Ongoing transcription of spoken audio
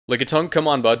Lickitung, come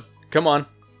on, bud. Come on.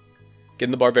 Get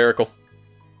in the Barbaracle.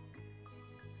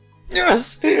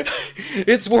 Yes!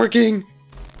 It's working!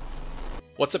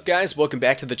 What's up, guys? Welcome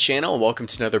back to the channel, and welcome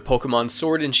to another Pokemon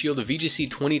Sword and Shield VGC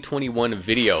 2021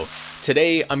 video.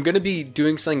 Today, I'm going to be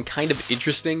doing something kind of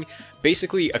interesting.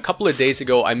 Basically, a couple of days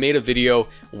ago, I made a video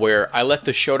where I let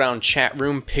the Showdown chat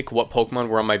room pick what Pokemon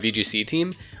were on my VGC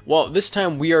team. Well, this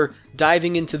time we are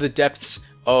diving into the depths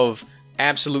of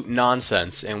absolute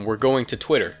nonsense, and we're going to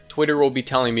Twitter. Twitter will be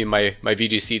telling me my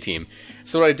VGC team.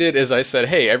 So what I did is I said,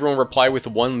 hey, everyone reply with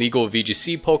one legal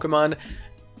VGC Pokemon.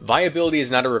 Viability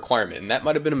is not a requirement, and that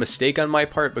might have been a mistake on my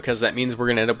part because that means we're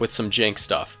going to end up with some jank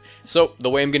stuff. So the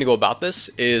way I'm going to go about this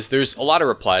is there's a lot of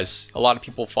replies. A lot of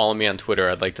people follow me on Twitter,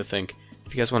 I'd like to think.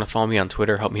 If you guys want to follow me on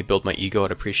Twitter, help me build my ego,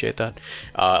 I'd appreciate that.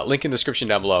 Link in the description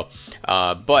down below.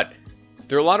 But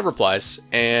there are a lot of replies,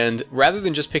 and rather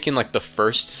than just picking like the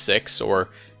first 6 or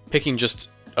picking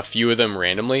just a few of them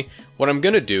randomly, what I'm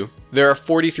going to do, there are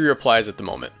 43 replies at the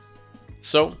moment.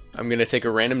 So I'm going to take a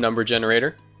random number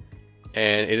generator,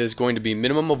 and it is going to be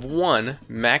minimum of 1,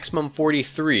 maximum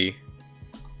 43,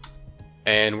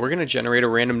 and we're going to generate a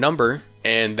random number,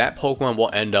 and that Pokemon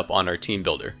will end up on our team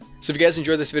builder. So if you guys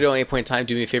enjoyed this video at any point in time,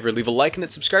 do me a favor, leave a like and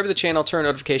subscribe to the channel, turn on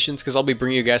notifications, because I'll be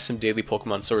bringing you guys some daily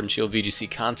Pokemon Sword and Shield VGC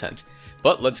content.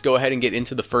 But let's go ahead and get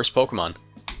into the first Pokemon.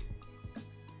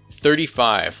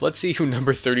 35. Let's see who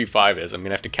number 35 is. I'm going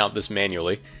to have to count this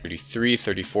manually. 33,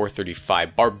 34,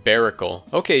 35.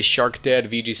 Barbaracle. Okay, Shark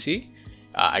Dad VGC.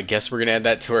 I guess we're gonna add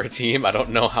that to our team. I don't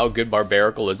know how good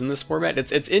Barbaracle is in this format.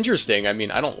 It's interesting. I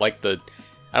mean, I don't like the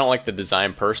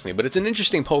design personally, but it's an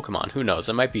interesting Pokemon. Who knows?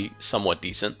 It might be somewhat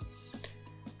decent.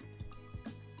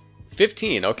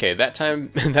 15. Okay, that time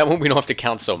that one we don't have to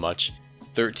count so much.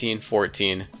 13,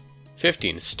 14,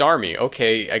 15. Starmie.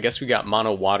 Okay, I guess we got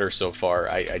Mono Water so far.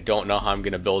 I don't know how I'm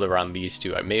gonna build around these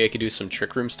two. Maybe I could do some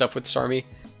Trick Room stuff with Starmie.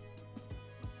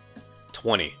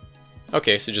 20.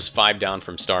 Okay, so just 5 down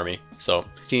from Starmie. So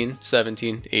 16,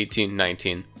 17, 18,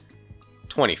 19,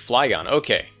 20. Flygon,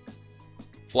 okay.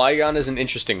 Flygon is an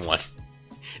interesting one.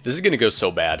 This is going to go so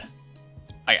bad.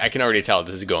 I can already tell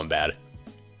this is going bad.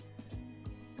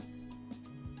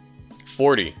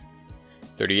 40,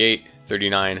 38,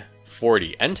 39,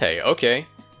 40. Entei, okay.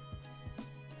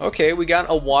 Okay, we got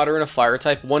a water and a fire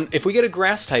type. If we get a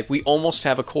grass type, we almost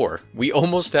have a core. We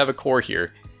almost have a core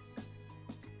here.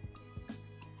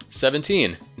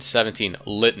 17. 17.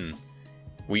 Litten.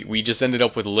 We just ended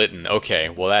up with Litten. Okay,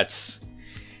 well that's...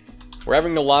 We're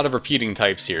having a lot of repeating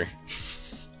types here.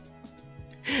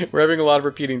 We're having a lot of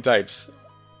repeating types.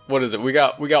 What is it? We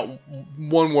got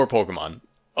one more Pokemon.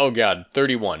 Oh god,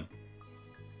 31.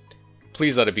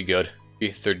 Please let it be good.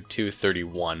 32,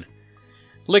 31.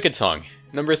 Lickitung.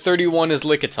 Number 31 is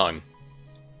Lickitung.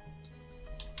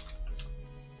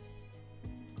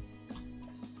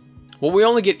 Well, we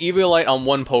only get Eviolite on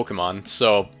one Pokemon,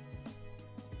 so...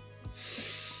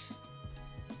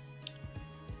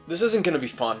 This isn't going to be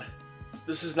fun.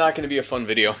 This is not going to be a fun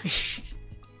video.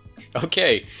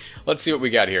 Okay, let's see what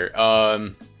we got here.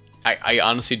 I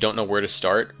honestly don't know where to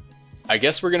start. I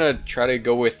guess we're going to try to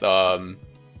go with,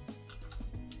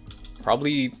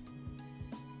 probably...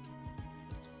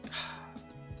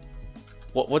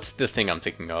 What's the thing I'm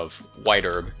thinking of? White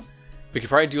Herb. We could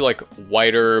probably do, like,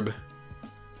 White Herb...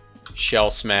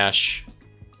 Shell Smash,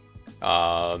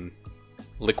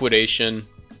 Liquidation,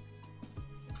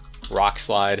 Rock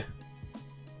Slide,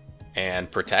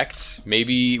 and Protect.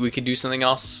 Maybe we could do something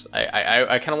else.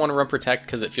 I kind of want to run Protect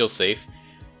because it feels safe.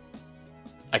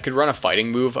 I could run a fighting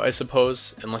move, I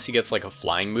suppose, unless he gets like a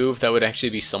flying move. That would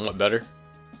actually be somewhat better.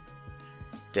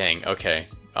 Dang, okay.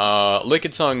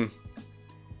 Lickitung,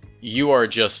 you are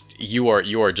just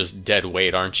dead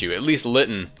weight, aren't you? At least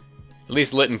Litten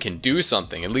can do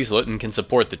something. At least Litten can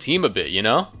support the team a bit, you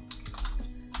know?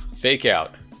 Fake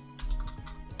Out.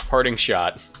 Parting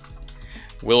Shot.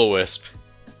 Will-O-Wisp.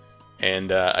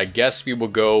 And I guess we will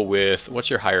go with... What's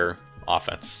your higher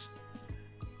offense?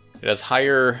 It has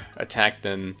higher attack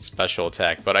than special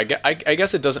attack, but I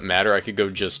guess it doesn't matter. I could go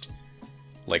just,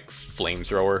 like,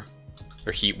 Flamethrower.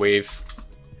 Or Heat Wave.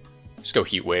 Just go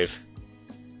Heat Wave.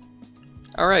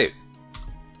 Alright.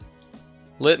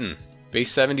 Litten.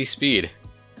 Base 70 speed.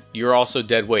 You're also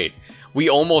dead weight. We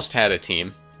almost had a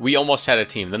team.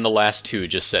 Then the last two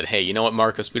just said, hey, you know what,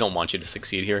 Marcus? We don't want you to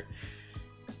succeed here.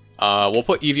 We'll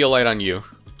put Eviolite on you.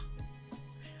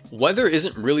 Weather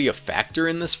isn't really a factor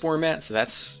in this format, so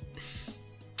that's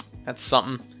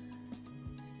something.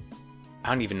 I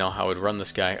don't even know how I would run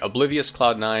this guy. Oblivious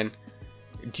Cloud9.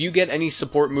 Do you get any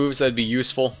support moves that'd be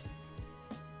useful?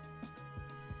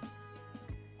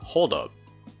 Hold up.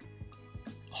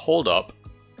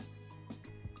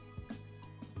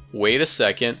 Wait a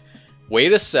second.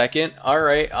 Wait a second.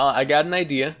 Alright, I got an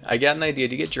idea. I got an idea.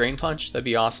 Do you get Drain Punch? That'd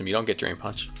be awesome. You don't get Drain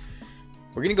Punch.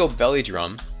 We're gonna go Belly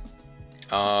Drum.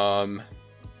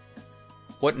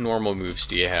 What normal moves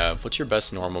do you have? What's your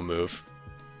best normal move?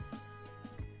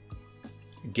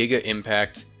 Giga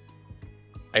Impact.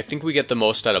 I think we get the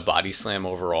most out of Body Slam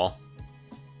overall.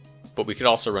 But we could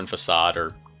also run Facade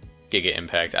or Giga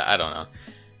Impact. I don't know.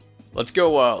 Let's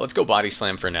go Body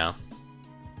Slam for now.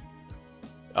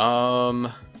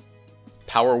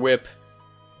 Power Whip.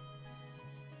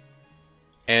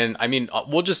 And I mean,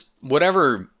 we'll just,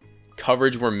 whatever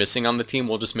coverage we're missing on the team,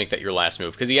 we'll just make that your last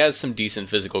move, because he has some decent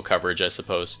physical coverage, I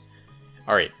suppose.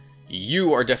 Alright,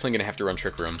 you are definitely going to have to run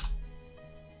Trick Room.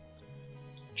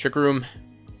 Trick Room.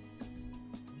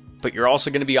 But you're also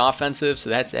going to be offensive, so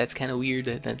that's kind of weird.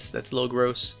 That's a little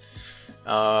gross.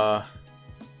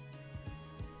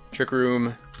 Trick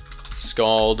Room,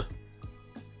 Scald,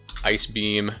 Ice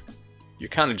Beam. You're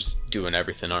kind of just doing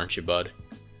everything, aren't you, bud?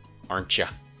 Aren't ya?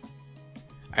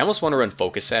 I almost want to run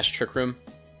Focus Sash Trick Room.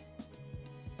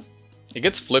 It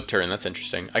gets Flip Turn, that's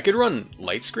interesting. I could run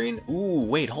Light Screen? Ooh,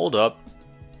 wait, hold up.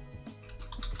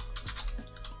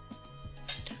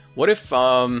 What if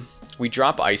we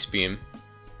drop Ice Beam?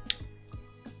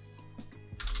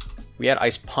 We add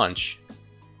Ice Punch.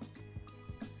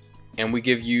 And we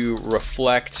give you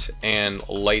Reflect and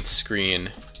Light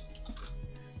Screen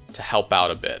to help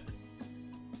out a bit.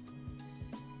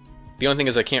 The only thing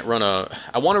is I can't run a...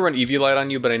 I want to run Eviolite on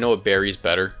you, but I know a Berry's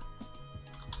better.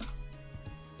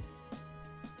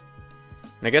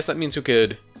 And I guess that means we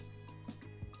could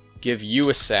give you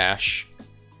a Sash.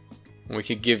 And we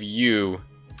could give you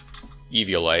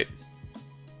Eviolite.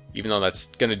 Even though that's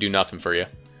going to do nothing for you.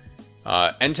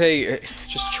 Entei,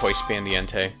 just Choice Band the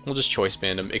Entei. We'll just Choice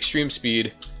Band him. Extreme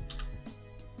Speed.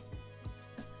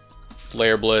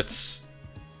 Flare Blitz.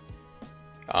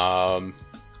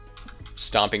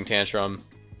 Stomping Tantrum.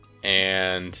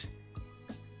 And...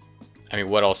 I mean,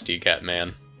 what else do you get,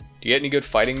 man? Do you get any good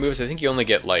fighting moves? I think you only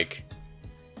get, like,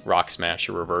 Rock Smash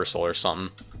or Reversal or something.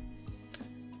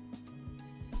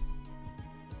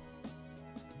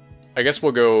 I guess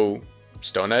we'll go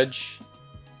Stone Edge.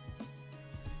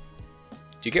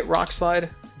 Do you get Rock Slide?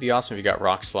 It'd be awesome if you got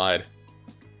Rock Slide.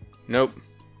 Nope.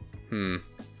 Alright,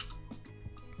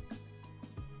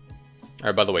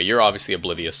 by the way, you're obviously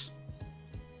oblivious.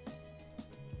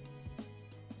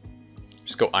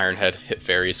 Just go Iron Head, hit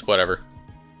fairies, whatever.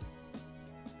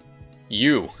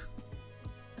 You.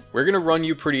 We're gonna run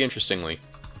you pretty interestingly.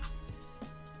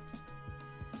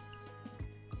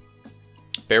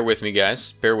 Bear with me,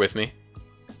 guys. Bear with me.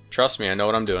 Trust me, I know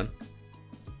what I'm doing.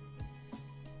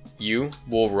 You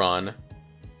will run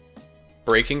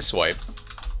Breaking Swipe,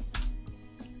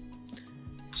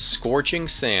 Scorching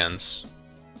Sands.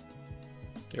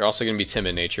 You're also going to be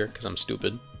Timid Nature, because I'm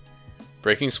stupid.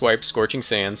 Breaking Swipe, Scorching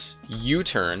Sands,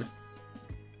 U-Turn,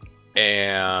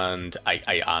 and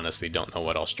I honestly don't know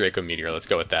what else. Draco Meteor, let's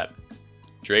go with that.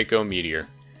 Draco Meteor.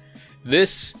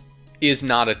 This is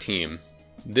not a team.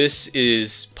 This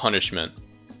is punishment.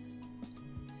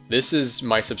 This is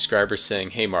my subscribers saying,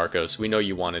 hey Marcos, we know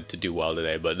you wanted to do well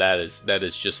today, but that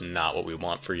is just not what we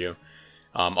want for you.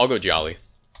 I'll go Jolly.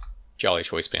 Jolly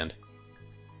Choice Band.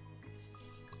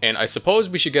 And I suppose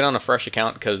we should get on a fresh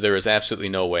account, because there is absolutely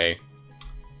no way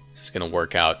this is going to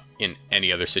work out in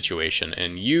any other situation.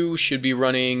 And you should be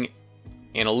running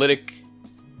Analytic.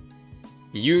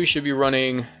 You should be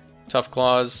running Tough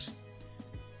Claws.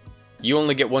 You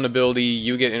only get one ability,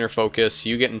 you get Inner Focus,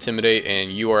 you get Intimidate,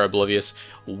 and you are oblivious.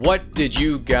 What did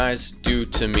you guys do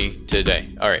to me today?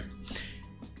 Alright.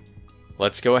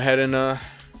 Let's go ahead and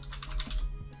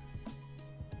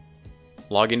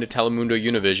log into Telemundo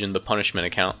Univision, the punishment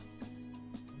account.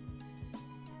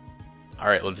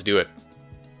 Alright, let's do it.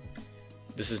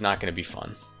 This is not going to be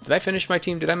fun. Did I finish my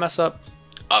team? Did I mess up?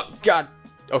 Oh, God.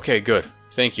 Okay, good.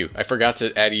 Thank you. I forgot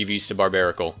to add EVs to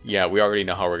Barbarical. Yeah, we already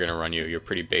know how we're going to run you. You're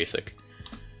pretty basic.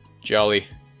 Jolly.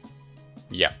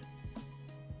 Yeah.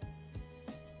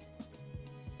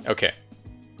 Okay.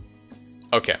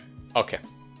 Okay. Okay.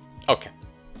 Okay.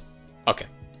 Okay.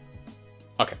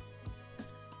 Okay.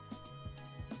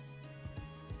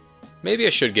 Maybe I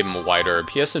should give him a Wide Herb.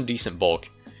 He has some decent bulk.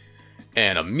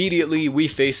 And immediately we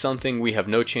face something we have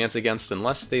no chance against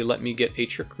unless they let me get a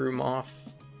Trick Room off.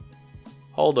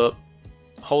 Hold up.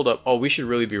 Hold up. Oh, we should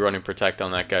really be running Protect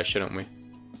on that guy, shouldn't we?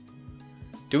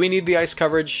 Do we need the ice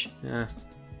coverage? Yeah.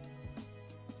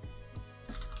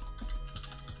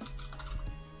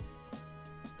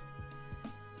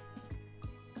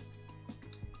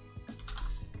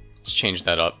 Let's change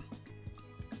that up.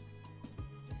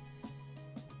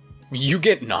 You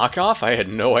get knockoff? I had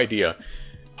no idea.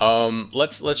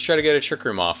 Let's try to get a Trick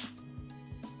Room off.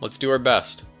 Let's do our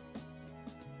best.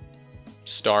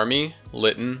 Starmie,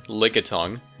 Litten,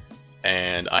 Lickitung,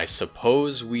 and I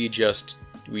suppose we just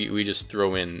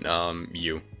throw in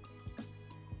you.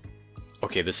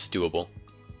 Okay, this is doable.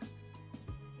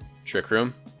 Trick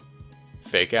Room,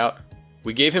 Fake Out.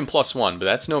 We gave him +1, but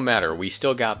that's no matter. We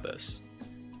still got this.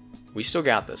 We still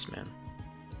got this, man.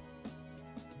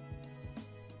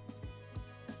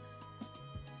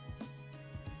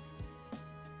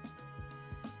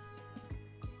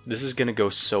 This is gonna go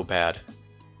so bad.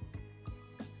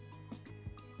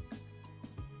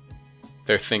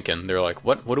 They're thinking. They're like,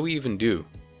 what do we even do?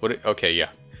 Okay, yeah.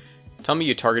 Tell me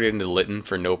you targeted into Litten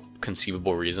for no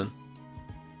conceivable reason.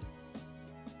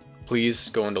 Please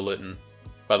go into Litten.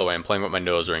 By the way, I'm playing with my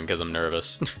nose ring because I'm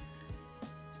nervous.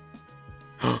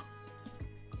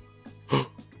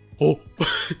 Oh!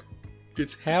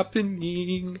 It's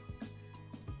happening!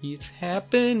 It's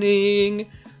happening!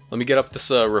 Let me get up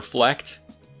this Reflect.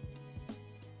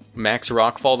 Max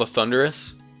Rockfall the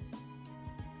Thunderous.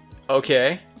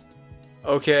 Okay.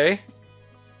 Okay.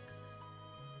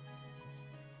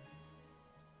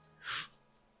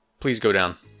 Please go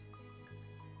down.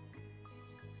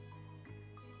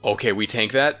 Okay, we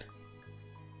tank that.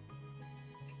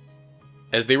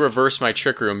 As they reverse my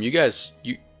Trick Room, you guys,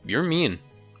 you're mean.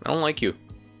 I don't like you.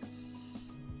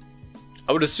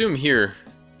 I would assume here.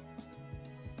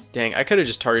 Dang, I could have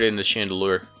just targeted into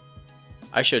Chandelure.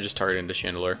 I should have just targeted into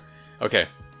Chandelure. Okay.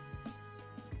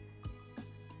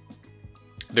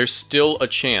 There's still a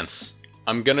chance.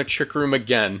 I'm gonna Trick Room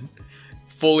again,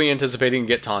 fully anticipating to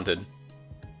get taunted.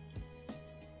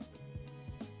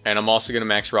 And I'm also gonna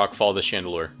Max Rockfall the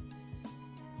Chandelure.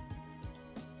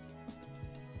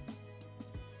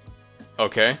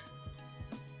 Okay.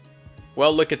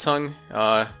 Well, Lickitung,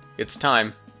 it's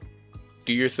time.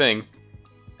 Do your thing.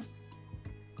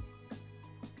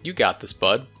 You got this,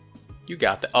 bud. You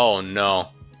got that. Oh, no.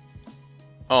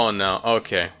 Oh, no.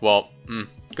 Okay. Well,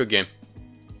 good game.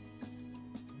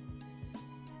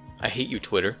 I hate you,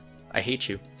 Twitter. I hate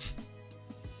you.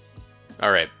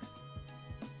 Alright.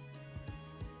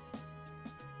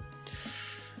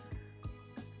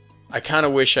 I kind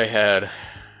of wish I had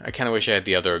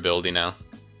the other ability now.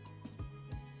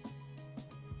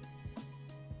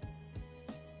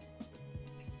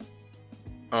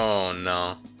 Oh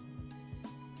no.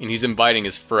 And he's inviting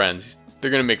his friends. They're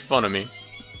gonna make fun of me.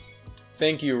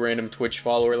 Thank you, random Twitch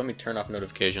follower. Let me turn off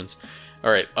notifications.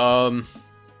 Alright,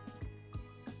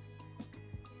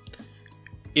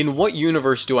 in what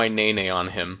universe do I nay-nay on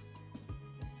him?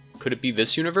 Could it be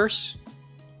this universe?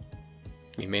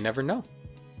 We may never know.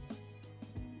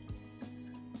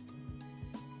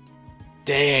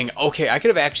 Dang, okay, I could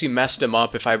have actually messed him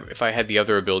up if I had the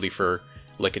other ability for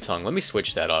Lickitung. Let me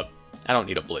switch that up. I don't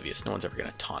need Oblivious. No one's ever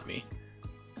gonna taunt me.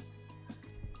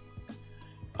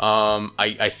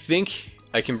 I think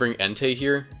I can bring Entei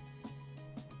here.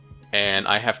 And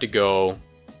I have to go...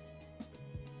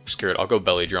 Screw it, I'll go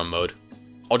Belly Drum mode.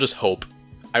 I'll just hope.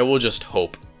 I will just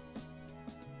hope.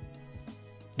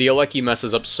 The Aleki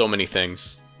messes up so many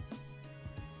things.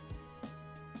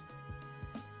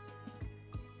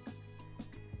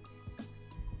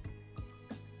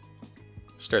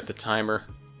 Start the timer.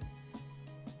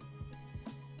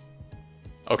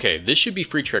 Okay, this should be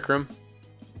free Trick Room.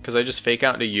 Because I just Fake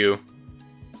Out into you.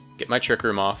 Get my Trick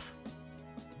Room off.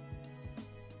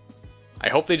 I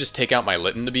hope they just take out my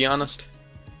Litten, to be honest.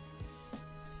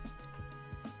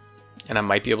 And I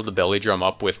might be able to Belly Drum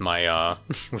up with my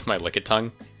with my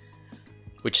Lickitung.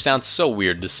 Which sounds so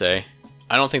weird to say.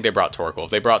 I don't think they brought Torkoal. If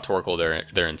they brought Torkoal,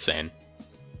 they're insane.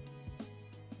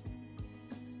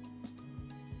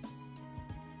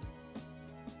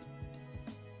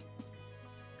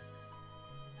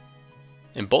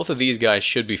 And both of these guys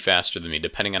should be faster than me,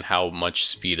 depending on how much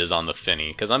speed is on the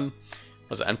Finny. Because I'm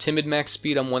timid max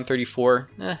speed, I'm 134.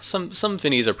 Some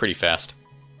Finnies are pretty fast.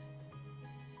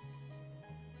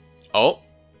 Oh,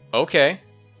 okay.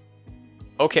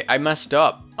 Okay, I messed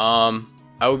up.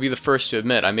 I would be the first to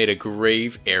admit I made a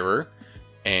grave error,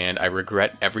 and I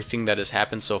regret everything that has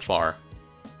happened so far.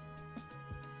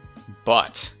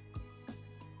 But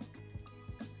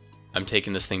I'm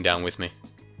taking this thing down with me.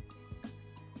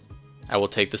 I will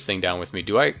take this thing down with me.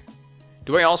 Do I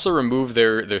also remove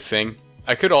their thing?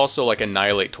 I could also like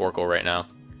annihilate Torkoal right now.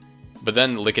 But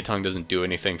then Lickitung doesn't do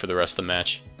anything for the rest of the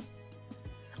match.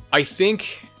 I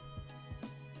think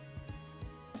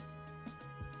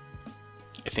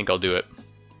I'll do it.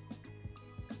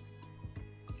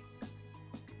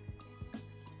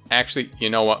 Actually, you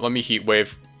know what? Let me Heat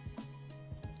Wave.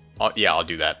 Yeah, I'll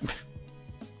do that.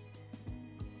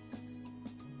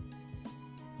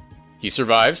 He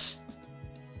survives.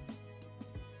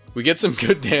 We get some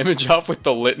good damage off with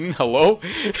the Litten. Hello?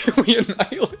 We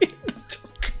annihilate the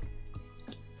Torque.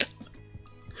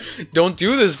 Don't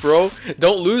do this, bro.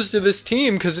 Don't lose to this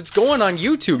team, because it's going on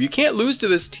YouTube. You can't lose to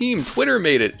this team. Twitter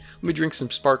made it. Let me drink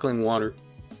some sparkling water.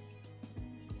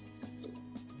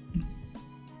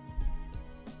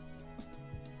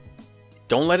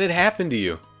 Don't let it happen to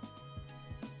you.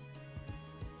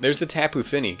 There's the Tapu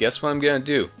Fini. Guess what I'm gonna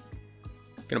do?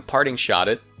 I'm gonna parting shot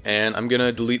it, and I'm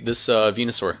gonna delete this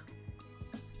Venusaur.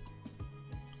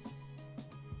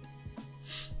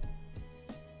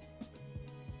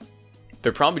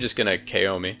 They're probably just gonna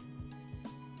KO me.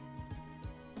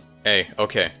 Hey,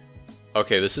 okay.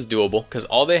 Okay, this is doable, because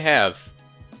all they have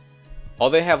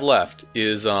left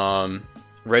is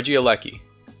Regieleki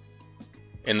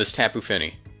and this Tapu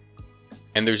Fini.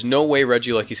 And there's no way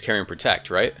Regieleki's carrying Protect,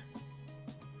 right?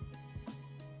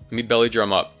 Let me belly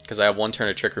drum up, because I have one turn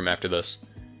of Trick Room after this.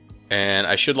 And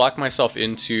I should lock myself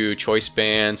into Choice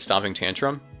Band, Stomping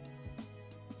Tantrum.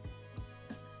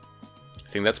 I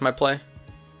think that's my play.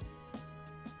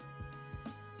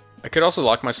 I could also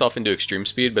lock myself into Extreme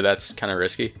Speed, but that's kind of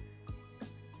risky.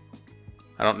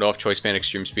 I don't know if Choice Band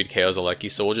Extreme Speed KOs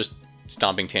Aleki, so we'll just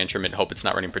Stomping Tantrum and hope it's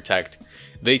not running Protect.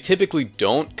 They typically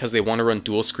don't, because they want to run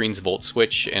dual screens, Volt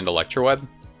Switch, and Electroweb.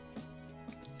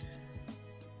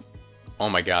 Oh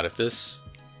my god, if this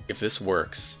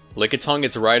works. Lickitung,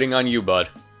 it's riding on you, bud.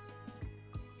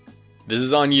 This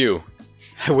is on you.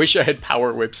 I wish I had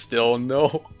Power Whip still.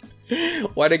 No.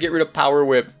 Why'd I get rid of Power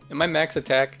Whip? Am I max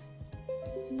attack?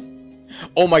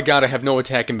 Oh my god, I have no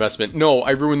attack investment. No,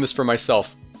 I ruined this for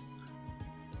myself.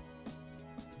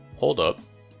 Hold up.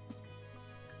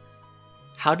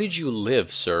 How did you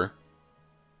live, sir?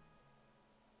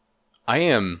 I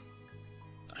am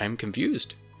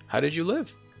confused. How did you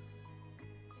live?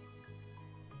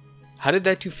 How did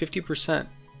that do 50%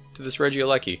 to this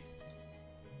Regieleki?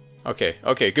 Okay,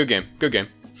 okay, good game, good game.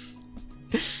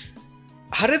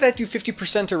 How did that do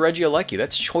 50% to Regieleki?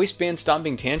 That's Choice Band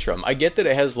Stomping Tantrum. I get that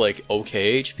it has, like,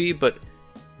 okay HP, but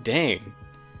dang.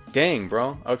 Dang,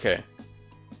 bro. Okay.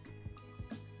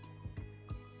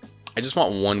 I just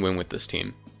want one win with this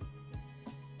team.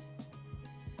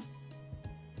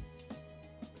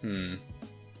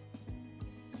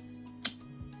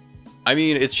 I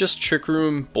mean, it's just Trick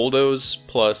Room, Bulldoze,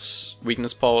 plus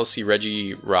Weakness Policy,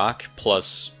 Regirock,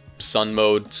 plus Sun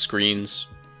Mode, Screens,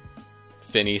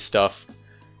 Finny stuff.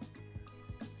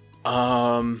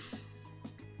 I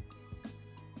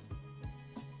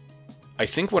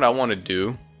think what I want to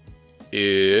do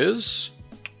is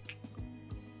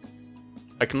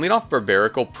I can lead off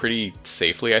Barbarical pretty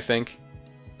safely, I think.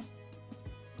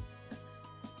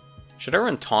 Should I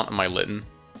run Taunt on my Litten?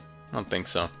 I don't think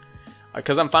so.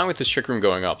 Because I'm fine with this Trick Room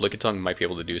going up. Lickitung might be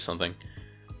able to do something.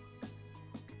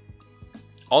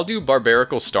 I'll do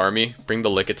Barbarical Starmie, bring the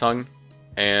Lickitung,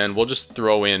 and we'll just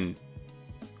throw in...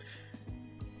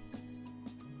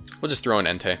 We'll just throw in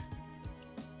Entei.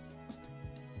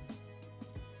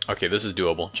 Okay, this is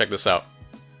doable. Check this out.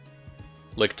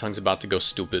 Lickitung's about to go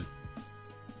stupid.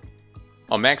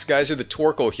 Oh, Max Geyser the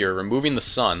Torkoal here, removing the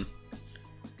Sun.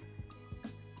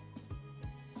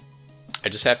 I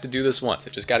just have to do this once.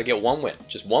 I just got to get one win.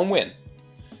 Just one win.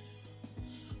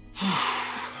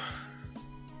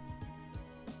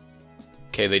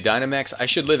 Okay, they Dynamax. I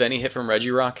should live any hit from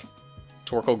Regirock.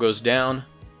 Torkoal goes down.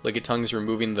 Lickitung's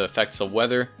removing the effects of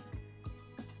weather.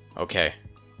 Okay.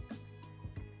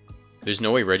 There's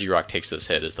no way Regirock takes this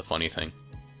hit, is the funny thing.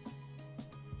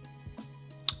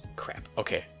 Crap.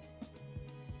 Okay.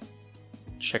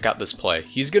 Check out this play.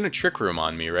 He's gonna Trick Room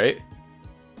on me, right?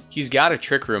 He's got a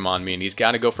Trick Room on me, and he's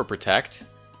got to go for Protect.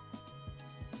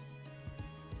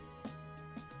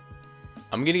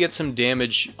 I'm going to get some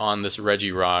damage on this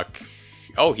Regirock.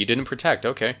 Oh, he didn't Protect.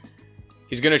 Okay.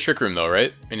 He's going to Trick Room, though,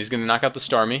 right? And he's going to knock out the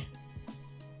Starmie.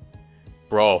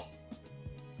 Bro.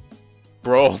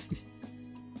 Bro.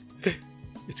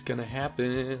 It's going to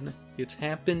happen. It's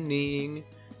happening.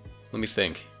 Let me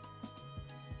think.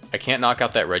 I can't knock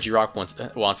out that Regirock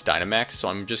once Dynamax, so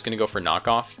I'm just going to go for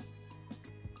Knockoff.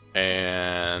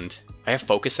 And I have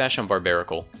Focus Sash on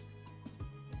Barbarical.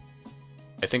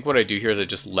 I think what I do here is I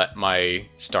just let my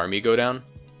Starmie go down.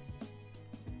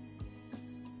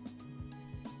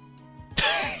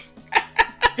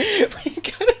 We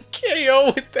got a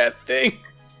KO with that thing.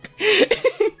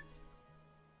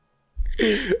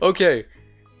 Okay,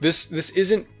 this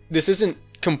isn't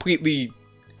completely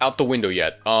out the window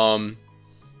yet.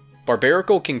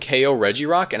 Barbarical can KO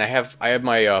Regirock, and I have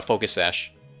my Focus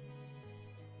Sash.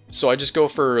 So I just go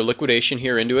for Liquidation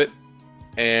here into it,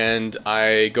 and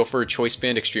I go for Choice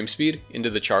Band Extreme Speed into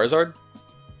the Charizard.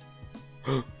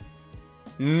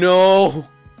 No!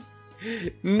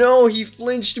 No, he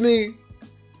flinched me!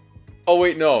 Oh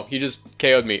wait, no, he just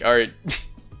KO'd me. Alright.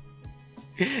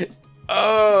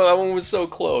 Oh, that one was so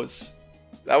close.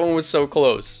 That one was so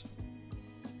close.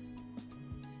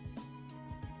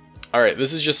 Alright,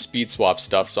 this is just speed swap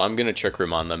stuff, so I'm gonna Trick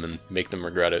Room on them and make them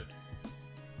regret it.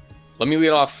 Let me lead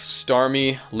off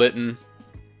Starmie, Litten,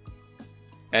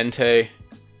 Entei,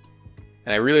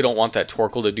 and I really don't want that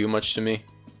Torkoal to do much to me.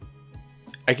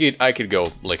 I could go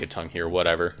Lickitung here,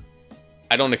 whatever.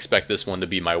 I don't expect this one to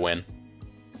be my win.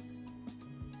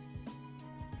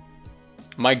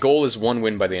 My goal is 1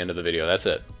 win by the end of the video, that's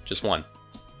it. Just one.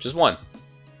 Just one.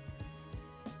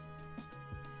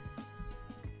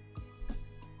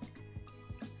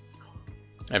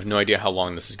 I have no idea how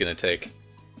long this is going to take.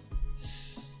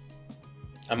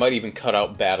 I might even cut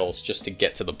out battles just to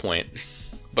get to the point.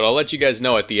 But I'll let you guys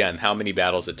know at the end how many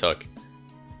battles it took.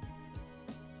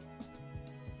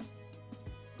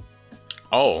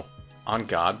 Oh, on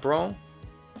God, bro?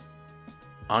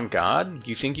 On God?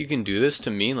 You think you can do this to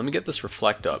me? Let me get this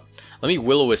Reflect up. Let me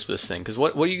Will-O-Wisp this thing, because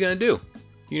what are you going to do?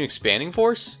 You an Expanding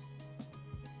Force?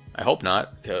 I hope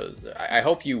not, because I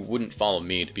hope you wouldn't follow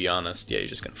me, to be honest. Yeah, you're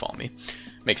just going to follow me.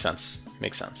 Makes sense.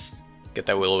 Makes sense. Get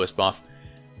that Will-O-Wisp off.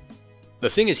 The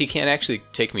thing is, he can't actually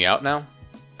take me out now.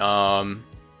 I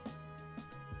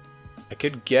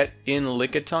could get in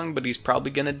Lickitung, but he's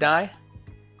probably going to die.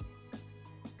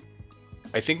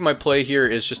 I think my play here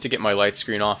is just to get my light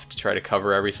screen off to try to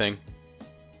cover everything.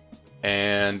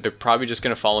 And they're probably just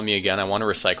going to follow me again. I want to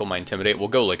recycle my Intimidate. We'll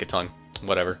go Lickitung.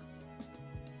 Whatever.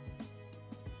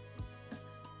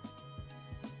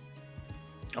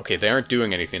 Okay, they aren't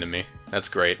doing anything to me. That's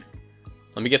great.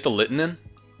 Let me get the Litten in.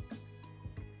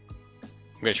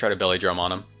 I'm going to try to Belly Drum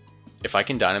on him. If I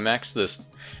can Dynamax this...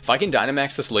 If I can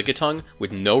Dynamax this Lickitung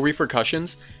with no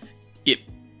repercussions,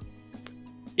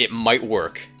 it might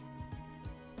work.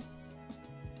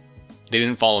 They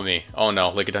didn't follow me. Oh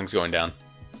no, Lickitung's going down.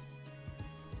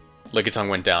 Lickitung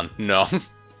went down. No.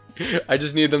 I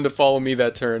just need them to follow me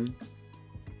that turn.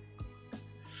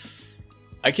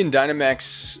 I can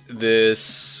Dynamax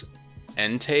this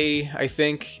Entei, I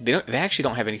think. They actually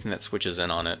don't have anything that switches in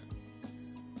on it.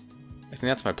 I think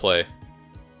that's my play.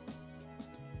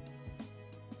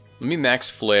 Let me max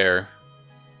Flare.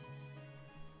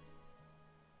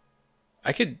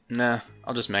 I could... Nah,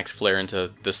 I'll just max Flare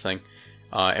into this thing.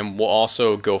 And we'll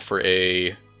also go for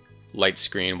a light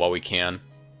screen while we can.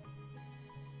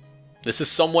 This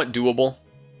is somewhat doable.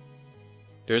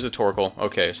 There's a Torkoal.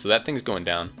 Okay, so that thing's going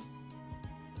down.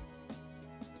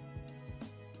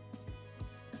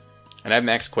 And I have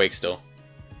max Quake still.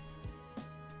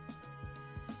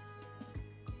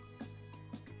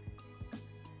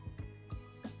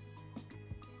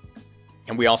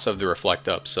 And we also have the Reflect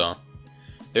up, so...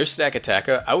 There's Stack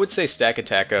Attacka. I would say Stack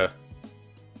Attacka...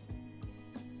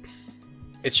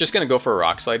 It's just going to go for a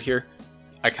Rock Slide here.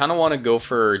 I kind of want to go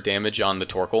for damage on the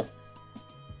Torkoal.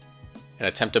 And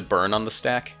attempt to burn on the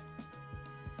stack.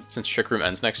 Since Trick Room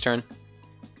ends next turn.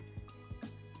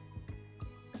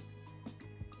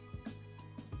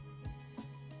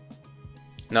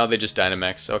 Now they just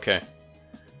Dynamax. Okay.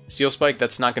 Steel Spike,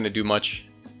 that's not going to do much.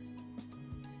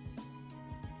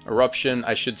 Eruption,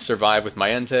 I should survive with my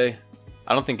Entei.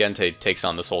 I don't think Entei takes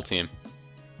on this whole team.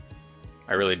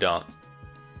 I really don't.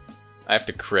 I have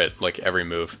to crit, like, every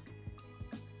move.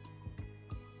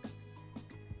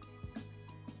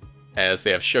 As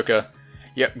they have Shuka.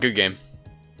 Yep, good game.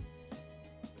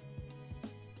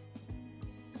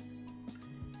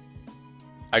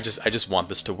 I just want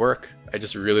this to work. I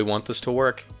just really want this to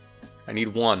work. I need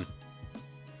one.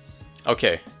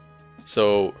 Okay.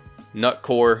 So,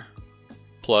 Nutcore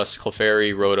plus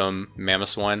Clefairy, Rotom,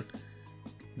 Mamoswine.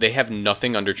 They have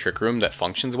nothing under Trick Room that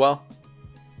functions well.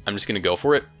 I'm just gonna go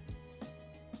for it.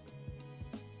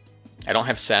 I don't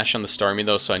have Sash on the Starmie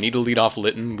though, so I need to lead off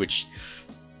Litten, which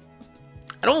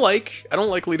I don't like. I don't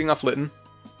like leading off Litten.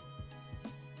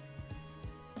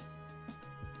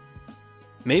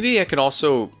 Maybe I could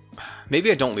also...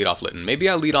 Maybe I don't lead off Litten. Maybe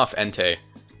I lead off Entei,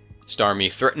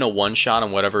 Starmie, threaten a one-shot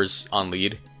on whatever's on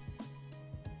lead.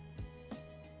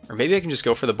 Or maybe I can just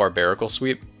go for the Barbarical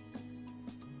sweep.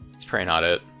 That's probably not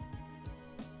it.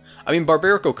 I mean,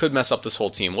 Barbarical could mess up this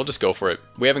whole team. We'll just go for it.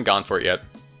 We haven't gone for it yet.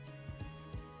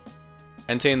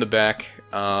 Entei in the back.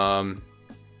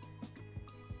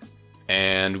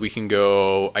 And we can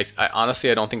go... I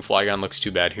honestly, I don't think Flygon looks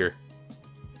too bad here.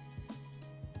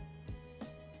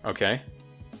 Okay.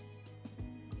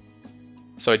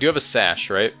 So I do have a Sash,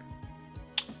 right?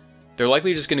 They're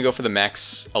likely just going to go for the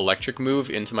max electric move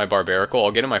into my Barbarical.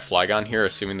 I'll get in my Flygon here,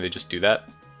 assuming they just do that.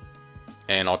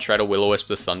 And I'll try to Will-O-Wisp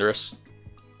this Thundurus.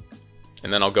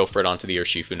 And then I'll go for it onto the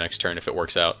Urshifu next turn if it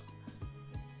works out.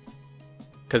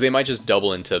 Because they might just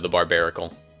double into the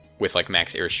Barbaracle with like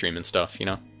max Airstream and stuff, you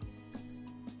know?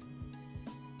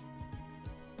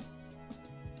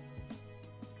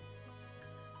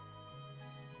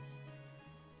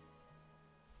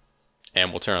 And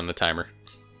we'll turn on the timer.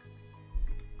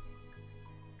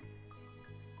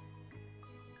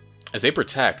 As they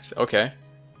protect, okay.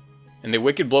 And they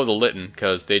Wicked Blow the Litten,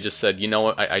 because they just said, you know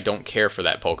what, I don't care for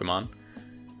that Pokemon.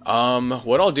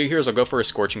 What I'll do here is I'll go for a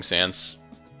Scorching Sands.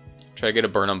 Try to get a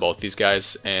burn on both these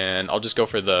guys, and I'll just go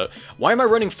for the... Why am I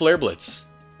running Flare Blitz?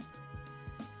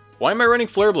 Why am I running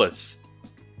Flare Blitz?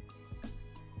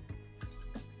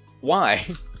 Why?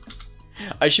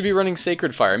 I should be running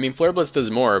Sacred Fire. I mean, Flare Blitz does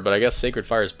more, but I guess Sacred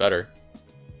Fire is better.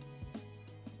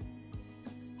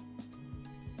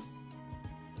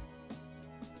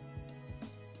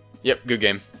 Yep, good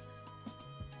game.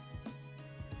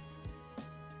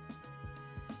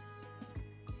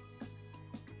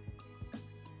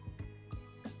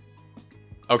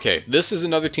 Okay, this is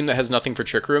another team that has nothing for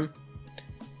Trick Room,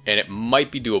 and it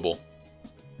might be doable.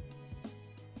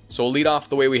 So we'll lead off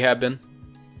the way we have been.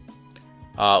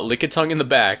 Lickitung in the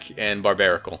back, and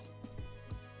Barbaracle.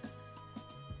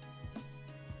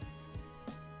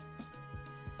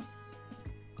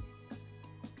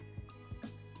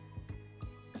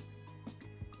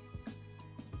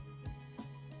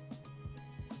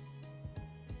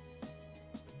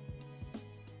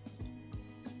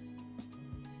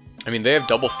 I mean, they have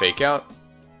double Fake Out.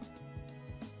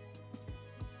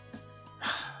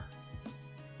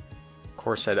 Of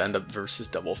course, I'd end up versus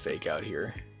double Fake Out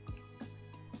here.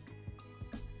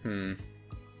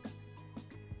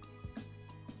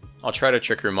 I'll try to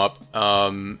Trick Room up,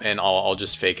 and I'll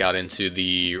just Fake Out into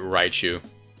the Raichu.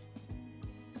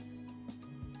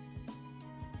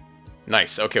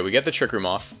 Nice. Okay, we get the Trick Room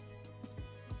off.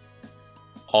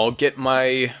 I'll get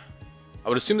my... I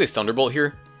would assume they Thunderbolt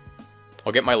here.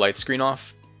 I'll get my Light Screen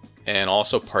off, and I'll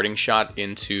also Parting Shot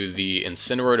into the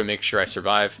Incineroar to make sure I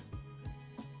survive.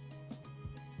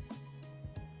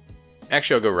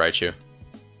 Actually, I'll go Raichu.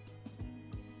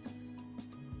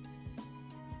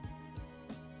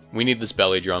 We need this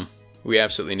Belly Drum. We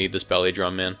absolutely need this Belly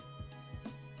Drum, man.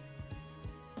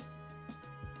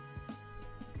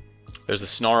 There's the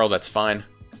Snarl, that's fine.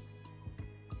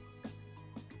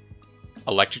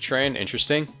 Electric Train,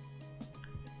 interesting.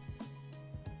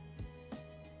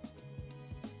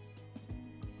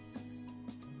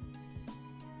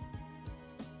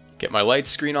 Get my Light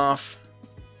Screen off.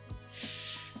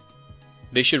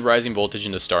 They should Rising Voltage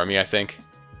into Starmie, I think.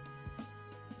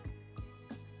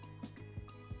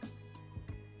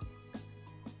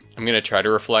 I'm going to try to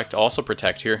Reflect. I'll also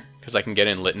Protect here, because I can get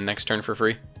in Litten next turn for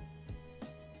free.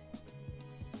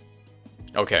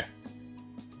 Okay.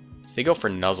 So they go for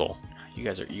Nuzzle. You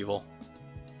guys are evil.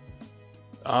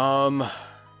 I'm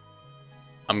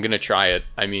going to try it.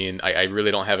 I mean, I really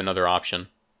don't have another option.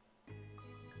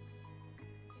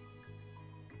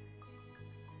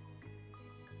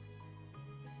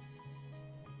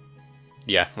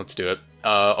 Yeah, let's do it.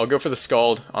 I'll go for the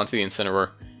Scald onto the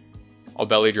Incineroar. I'll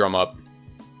Belly Drum up.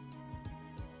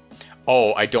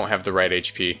 Oh, I don't have the right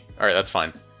HP. Alright, that's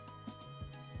fine.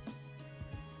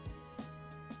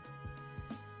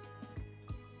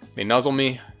 They Nuzzle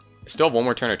me. I still have one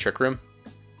more turn of Trick Room.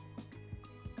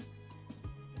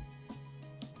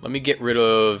 Let me get rid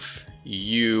of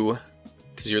you,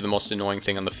 because you're the most annoying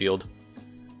thing on the field.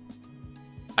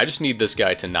 I just need this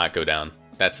guy to not go down.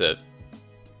 That's it.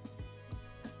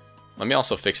 Let me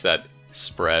also fix that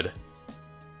spread.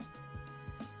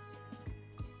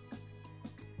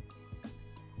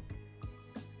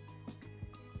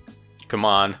 Come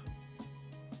on.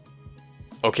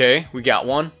 Okay, we got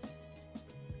one.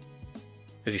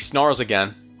 As he snarls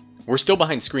again. We're still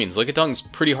behind screens. Lickitung's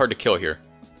pretty hard to kill here.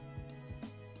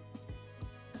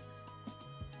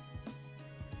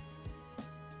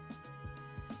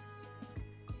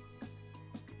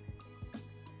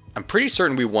 I'm pretty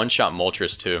certain we one-shot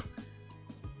Moltres too.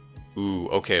 Ooh,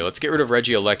 okay, let's get rid of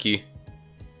Regieleki.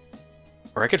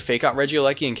 Or I could Fake Out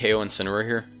Regieleki and KO Incineroar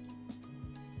here.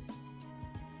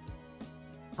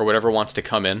 Or whatever wants to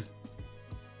come in.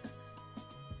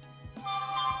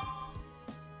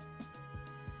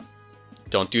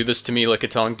 Don't do this to me,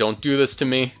 Lickitung. Don't do this to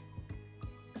me.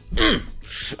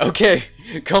 Okay,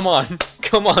 come on.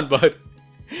 Come on, bud.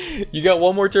 You got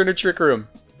one more turn of Trick Room.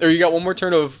 Or you got one more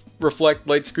turn of Reflect,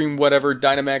 Light Screen, whatever,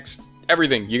 Dynamax,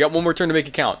 everything. You got one more turn to make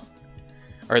it count.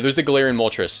 Alright, there's the Galarian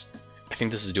Moltres. I think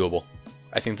this is doable.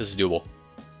 I think this is doable.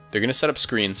 They're going to set up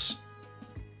screens.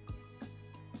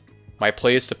 My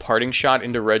play is to Parting Shot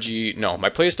into Reggie... No, my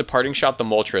play is to Parting Shot the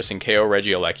Moltres and KO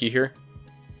Regieleki here.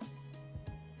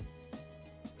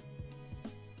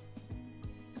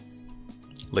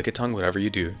 Lick a tongue, whatever you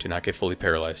do not get fully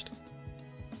paralyzed.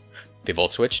 They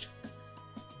volt switched.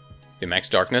 They max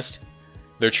darkness.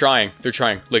 They're trying. They're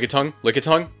trying. Lick a tongue. Lick a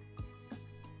tongue.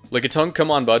 Lick a tongue.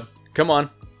 Come on, bud. Come on.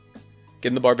 Get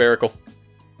in the barbarical.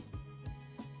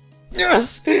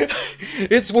 Yes!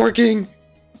 It's working!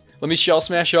 Let me shell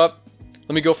smash up.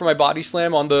 Let me go for my body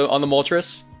slam on the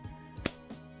Moltres.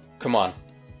 Come on.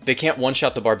 They can't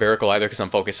one-shot the barbarical either because I'm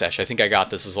focus sash. I think I got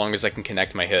this as long as I can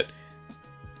connect my hit.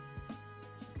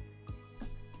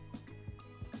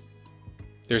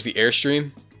 There's the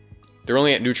airstream. They're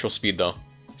only at neutral speed though,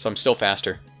 so I'm still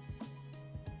faster.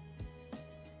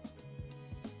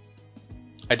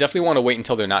 I definitely want to wait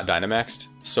until they're not Dynamaxed.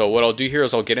 So what I'll do here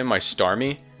is I'll get in my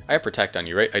Starmie. I have Protect on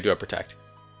you, right? I do have Protect.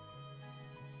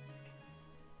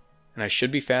 And I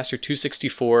should be faster.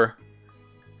 264,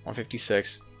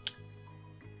 156.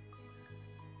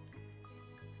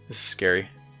 This is scary.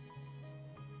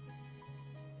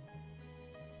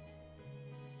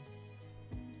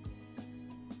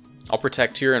 I'll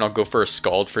Protect here and I'll go for a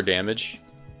Scald for damage.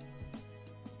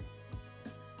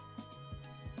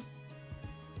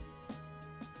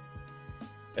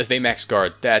 As they max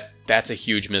guard, that's a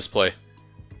huge misplay.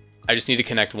 I just need to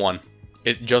connect one.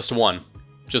 Just one.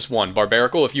 Just one.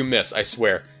 Barbarical, if you miss, I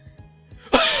swear.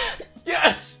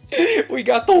 Yes! We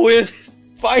got the win!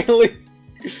 Finally!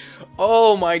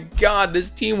 Oh my god,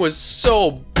 this team was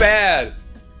so bad!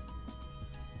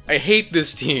 I hate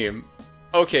this team.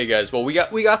 Okay guys, well we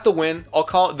got the win. I'll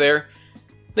call it there.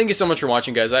 Thank you so much for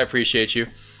watching, guys. I appreciate you.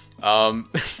 I'm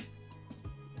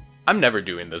never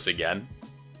doing this again.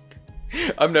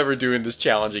 I'm never doing this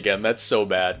challenge again. That's so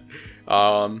bad.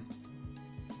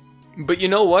 But you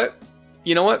know what?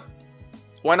 You know what?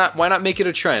 Why not make it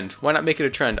a trend? Why not make it a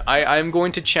trend? I'm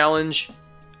going to challenge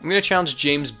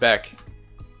James Beck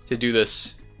to do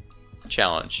this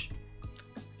challenge.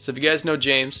 So if you guys know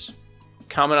James,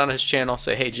 comment on his channel,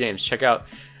 say, hey James, check out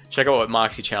what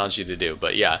Moxie challenged you to do.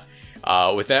 But yeah,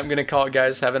 with that I'm gonna call it,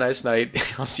 guys. Have a nice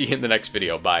night. I'll see you in the next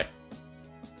video. Bye.